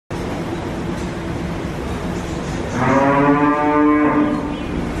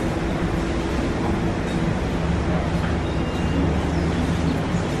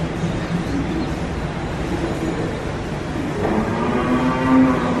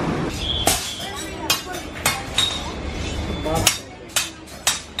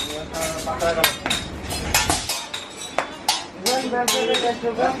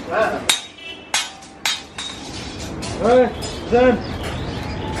ছোট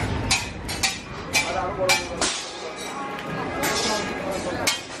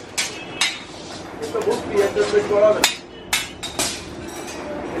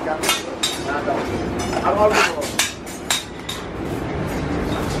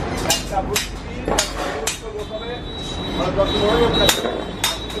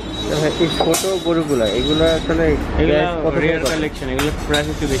গরুগুলা এগুলো আসলে কালেকশন, এগুলো প্রাইস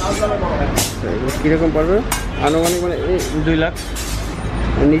একটু বেশি। কিরকম পড়বে আনুমানিক? মানে 2 লাখ।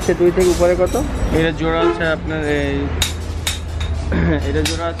 নিচে 2 থেকে উপরে কত? এটা জোড়া আছে আপনার এটা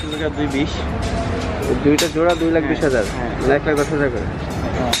জোড়া আছে 220। দুইটা জোড়া 2,20,000, 1,10,000 করে।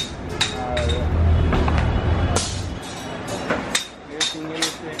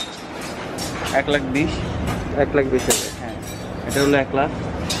 আর 1,20,000। 1,20,000। হ্যাঁ, এটা হলো 1 লাখ।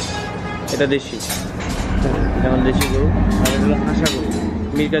 এটা দেশি, যেমন দেশি গরু। আর এটা হলো হাঁসা গরু,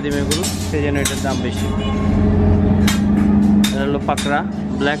 মির্কা ডিমের গরু, সেই জন্য এটার দাম বেশি। এটা হলো পাকড়া,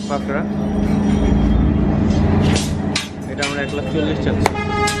 ব্ল্যাক পাকড়া। এটা আমরা 1,40,000 চাচ্ছি।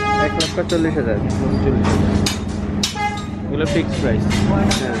 1,40,000। এগুলো ফিক্সড প্রাইস।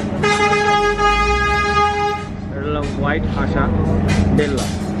 হ্যাঁ। এটা হলো হোয়াইট হাঁসা, 1.5 লাখ।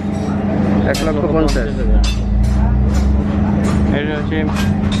 1,50,000। এটা হচ্ছে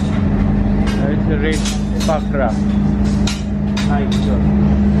রেড পাকড়া,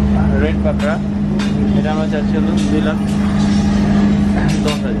 রেড পাকড়া। এটা আমরা চাচ্ছি হলো 2,10,000।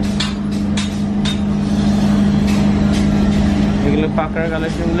 এগুলো পাকড়ার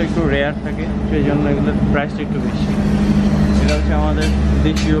কালেকশনগুলো একটু রেয়ার থাকে, সেই জন্য এগুলোর প্রাইসটা একটু বেশি। এটা হচ্ছে আমাদের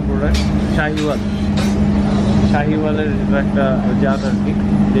দেশীয় প্রোডাক্ট, শাহিওয়াল। শাহিওয়ালের একটা জাত আর কি,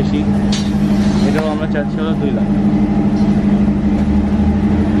 দেশি। এটাও আমরা চাচ্ছি হলো 2 লাখ।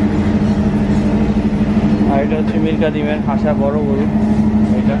 আর এটা হচ্ছে মিল্কা ডিমের হাঁসা, বড় গরু।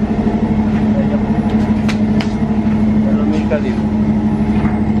 এটা হলো মিল্কা ডিম।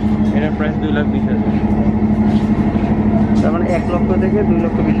 এটার প্রাইস 2,20,000। তার মানে 1 লক্ষ থেকে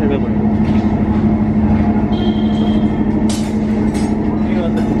 2,20,000 করে।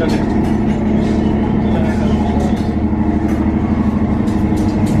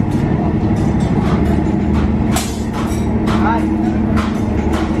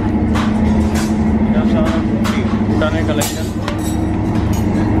 ভুটানের কালেকশন,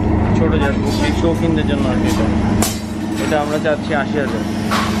 ছোটো জাত, শৌখিনদের জন্য আর কি। এটা আমরা চাচ্ছি 80,000।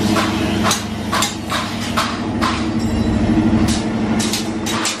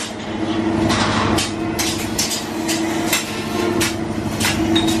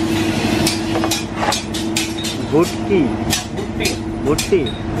 ভুট্টি, ভুট্টি,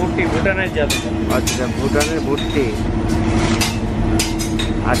 ভুট্টি ভুটানের জাত। আচ্ছা, ভুটানের ভুট্টি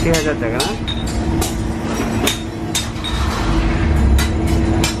 80,000 টাকা না?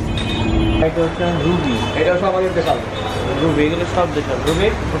 এটা হচ্ছে রুবি। এটা সব আমাদের দেখাল রুবি, এগুলো সব দেখাল। রুবি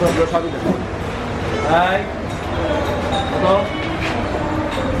সবই দেখাল।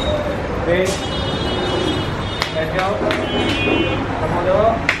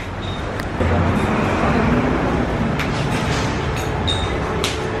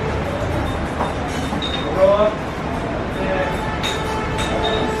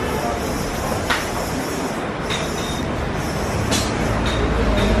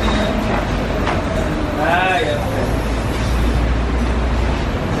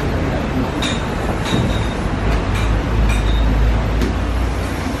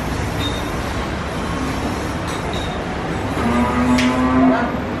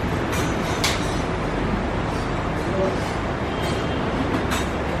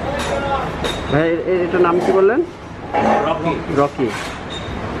 ভাই এটার নাম কি বললেন? রকি। রকি।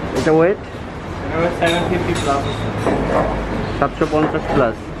 এটা ওয়েট 750 প্লাস। 750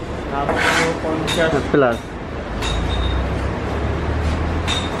 প্লাস। 750 প্লাস।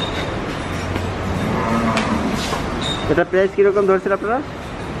 এটা প্রাইস কিরকম ধরছেন আপনারা?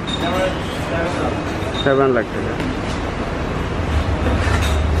 7 লাখ টাকা।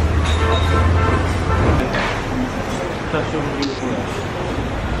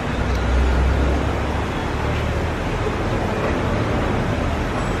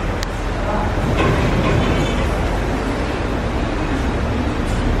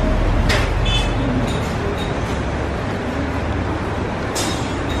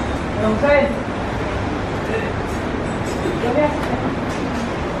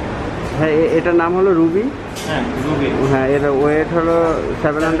 হ্যাঁ, এটার নাম হলো রুবি। হ্যাঁ, রুবি। হ্যাঁ, এর ওয়েট হলো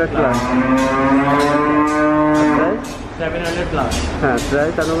 700 প্লাস। 700 প্লাস। হ্যাঁ,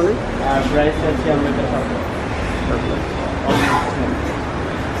 প্রাইস আনুমানিক। আর প্রাইস আছে আমরা এটা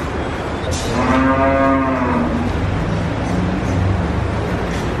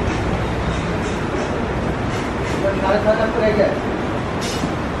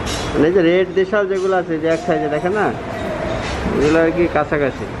মানে এই যে রেড দেশাল যেগুলো আছে যে এক সাইজে দেখেন না, এগুলো আর কি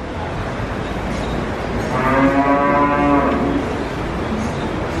কাছাকাছি।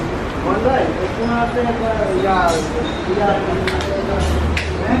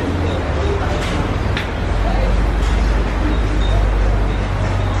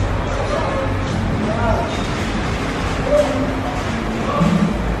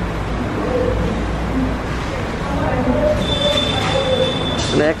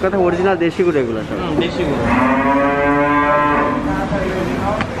 মানে এক কথা অরিজিনাল দেশিগুলো এগুলো সব। দেশিগুলো।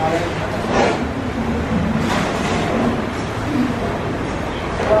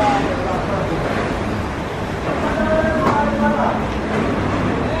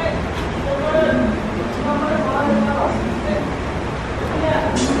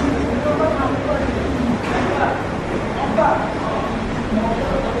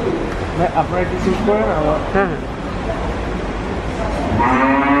 আপনারা একটু চুজ করেন। হ্যাঁ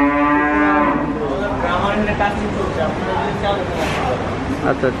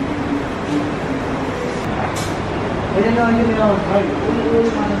আচ্ছা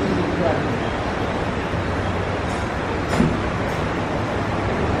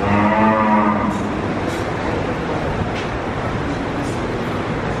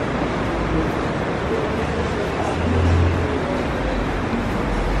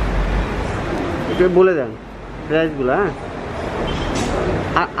বলে দেন প্রাইসগুলো। হ্যাঁ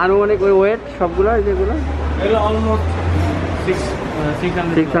আনুমানিক ওই ওয়েট সবগুলো যেগুলো অলমোস্ট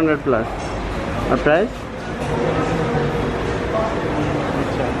 600 প্লাস। আর প্রাইস?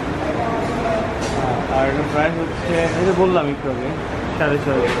 আচ্ছা, আর এটা প্রাইস হচ্ছে এই যে বললাম একটু আগে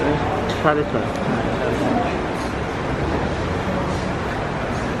 6.5 6.5।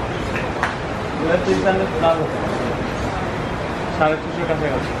 প্লাস 650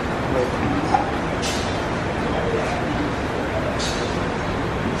 কাছাকাছি।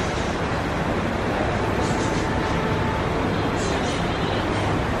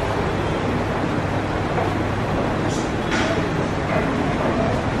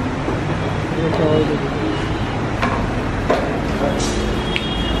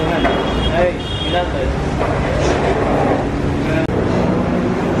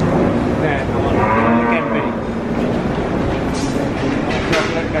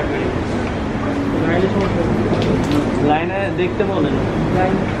 লাইনে দেখতে বলেন।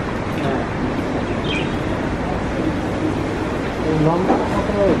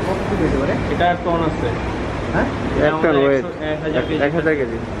 এটা টন আছে। হ্যাঁ একটা ওয়েট 1000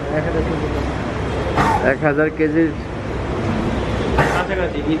 কেজি। 1000 কেজির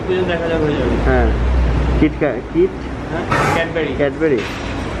কাছাকাছি। ঈদ পর্যন্ত 1000 হয়ে যাবে। হ্যাঁ কিট হ্যাঁ ক্যাডবেরি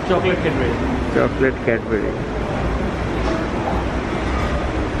চকলেট ক্যাডবেরি।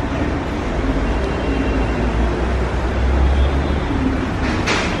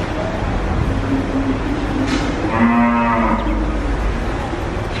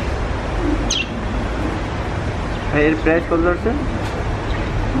 এর প্রাইস কত আছে?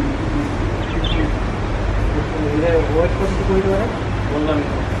 ওয়েট কত করে বললাম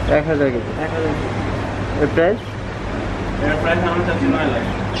 1000 কেজি। এর প্রাইস? এর প্রাইস আমার কাছে 9 লাখ।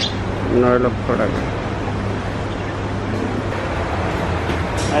 9 লক্ষ টাকা।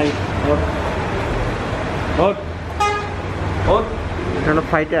 এটা হলো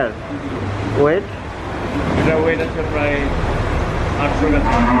ফাইটার ওয়েট। এটা ওয়েট আছে প্রায়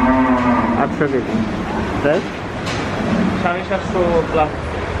 800 কেজি। Price 750 plus.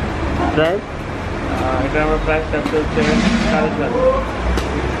 প্রাইস এটা আমার প্রাইস হচ্ছে 4.5 লাখ।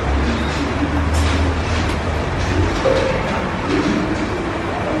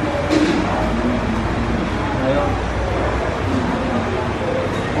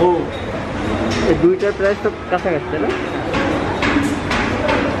 ও এই দুইটার প্রাইস তো কাছাকাছি তাই না?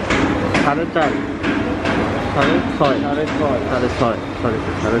 4.5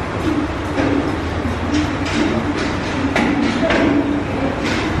 6.5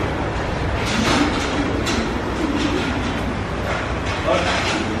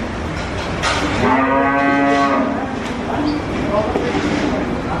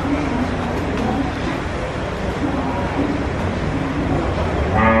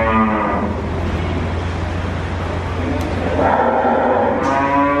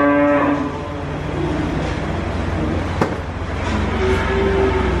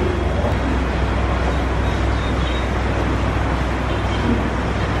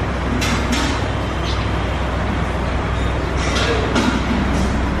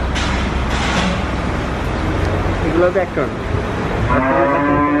 এগুলো তো 1 টন।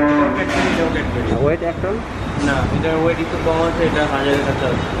 ওয়েট 1 টন না, এটার ওয়েট একটু কম আছে। এটা 1000-এর কাছে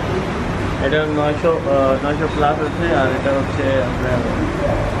আছে। এটা 900 প্লাস আছে, আর এটা হচ্ছে আপনার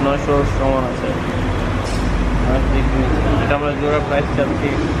 900 সমান আছে। এটা আমরা জোড়া প্রাইস চাচ্ছি।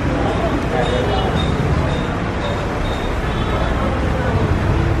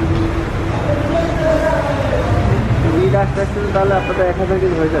 ঈদ আসতে আসতে তাহলে আপনাদের 1000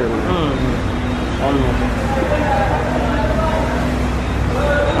 কেজি হয়ে যাবে। অলমোস্ট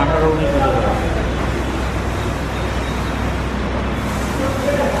 18-19 টাকা।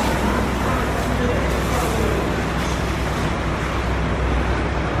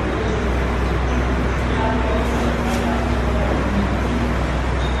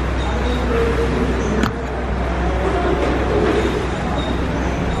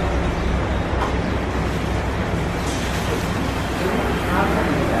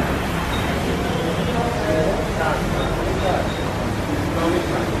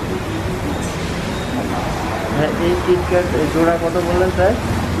 হ্যাঁ, এই কিটক্যাট জোড়া কত বললেন স্যার?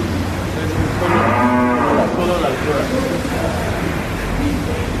 16 লাখ জোড়া।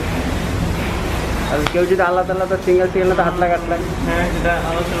 আর কেউ যদি আলাদা আলাদা সিঙ্গেল সিঙ্গেল তো 8 লাখ 8 লাখ। হ্যাঁ, সেটা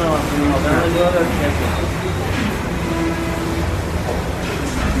আলোচনার মাধ্যমে হবে। আমরা জোড়া রাখছি আর কি।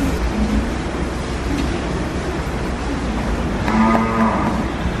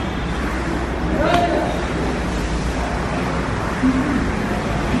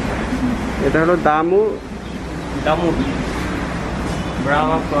 এটা হলো দামু দামুর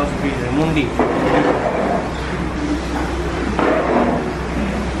ব্রাহ্মা ক্রস ব্রিডের মুন্ডি।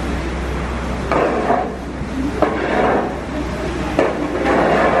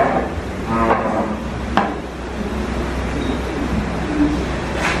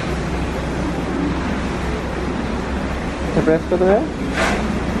 প্রাইস কত হয়?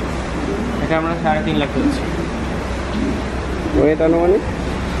 এটা আমরা 3.5 লাখ দিচ্ছি। ওয়েট আনুমানিক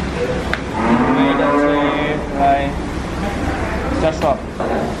এটা হচ্ছে প্রায় 400।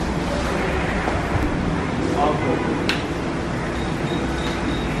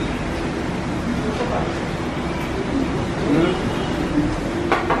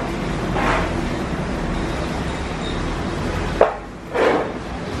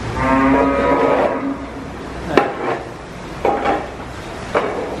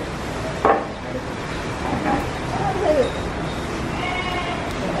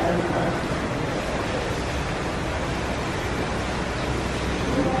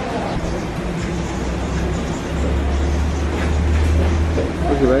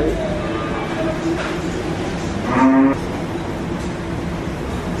 বুঝি ভাই।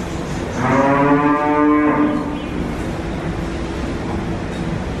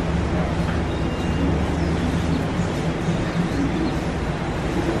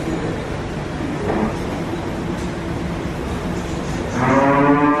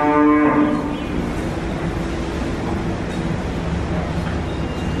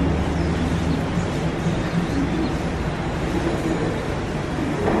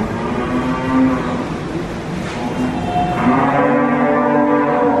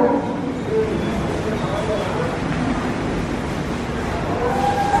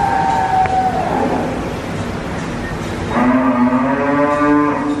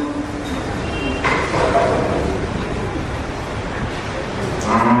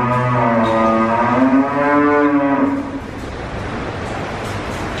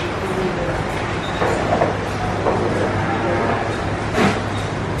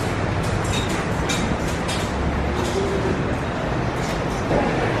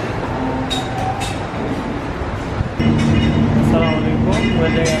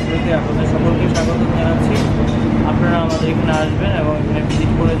 ওয়েলথ্যাক অ্যাগ্রোতে আপনাদের সকলকে স্বাগত জানাচ্ছি। আপনারা আমাদের এখানে আসবেন এবং এখানে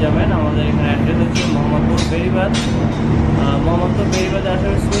ভিজিট করে যাবেন। আমাদের এখানে অ্যাড্রেস হচ্ছে মোহাম্মদপুর বেরিবাদ। মোহাম্মদপুর বেরিবাদে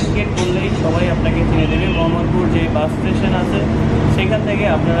আসলে সুইচ গেট বললেই সবাই আপনাকে চিনে দেবে। মোহাম্মদপুর যে বাস স্টেশন আছে সেখান থেকে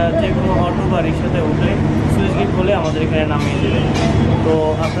আপনারা যে কোনো অটো বা রিক্সাতে উঠলে সুইচ গেট বলে আমাদের এখানে নামিয়ে দেবে। তো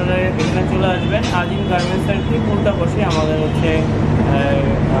আপনারা এখানে চলে আসবেন। আজিম গার্মেন্টসের ঠিক উল্টা বসে আমাদের হচ্ছে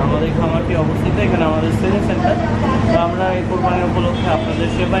আমাদের খামারটি অবস্থিত। এখানে আমাদের সেলিং সেন্টার। তো আমরা এই কোরবানির উপলক্ষে আপনাদের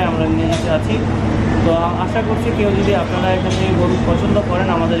সেবায় আমরা নিয়ে যেতে আছি। তো আশা করছি কেউ যদি আপনারা এখান থেকে গরু পছন্দ করেন,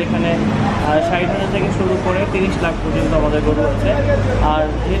 আমাদের এখানে 60,000 থেকে শুরু করে 30 লাখ পর্যন্ত আমাদের গরু আছে। আর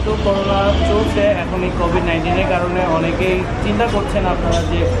যেহেতু করোনা চলছে এখন এই কোভিড-19-এর কারণে অনেকেই চিন্তা করছেন আপনারা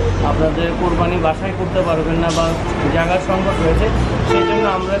যে আপনাদের কোরবানি বাসায় করতে পারবেন না বা জায়গার সংকট রয়েছে, সেই জন্য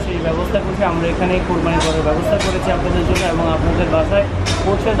আমরা সেই ব্যবস্থা করছি। আমরা এখানেই কোরবানি করার ব্যবস্থা করেছি আপনাদের জন্য এবং আপনাদের বাসায়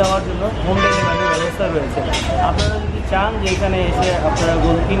পৌঁছে দেওয়ার জন্য হোম ডেলিভারির ব্যবস্থা রয়েছে। আপনারা যদি চান যে এখানে এসে আপনারা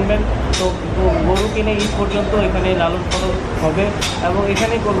গরু কিনবেন, তো গরু কিনে ঈদ পর্যন্ত এখানে লালন পালন হবে এবং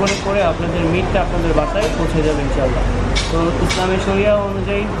এখানেই কোরবানি করে আপনাদের মিটটা আপনাদের বাসায় পৌঁছে যাবে ইনশাআল্লাহ। তো ইসলামের শরিয়া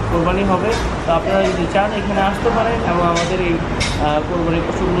অনুযায়ী কোরবানি হবে। তো আপনারা যদি চান এখানে আসতে পারেন এবং আমাদের এই কোরবানির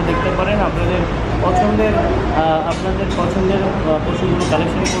পশুগুলো দেখতে পারেন। আপনাদের পছন্দের পশুগুলো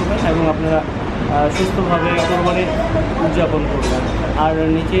কালেকশন করবেন এবং আপনারা সুস্থভাবে কোরবানি উদযাপন করবেন। আর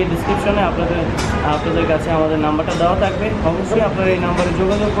নিচে ডিসক্রিপশনে আপনাদের কাছে আমাদের নাম্বারটা দেওয়া থাকবে। অবশ্যই আপনারা এই নাম্বারে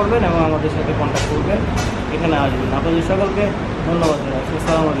যোগাযোগ করবেন এবং আমাদের সাথে কন্ট্যাক্ট করবেন, এখানে আসবেন। আপনাদের সকলকে ধন্যবাদ জানাচ্ছি।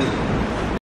 আসসালামু আলাইকুম।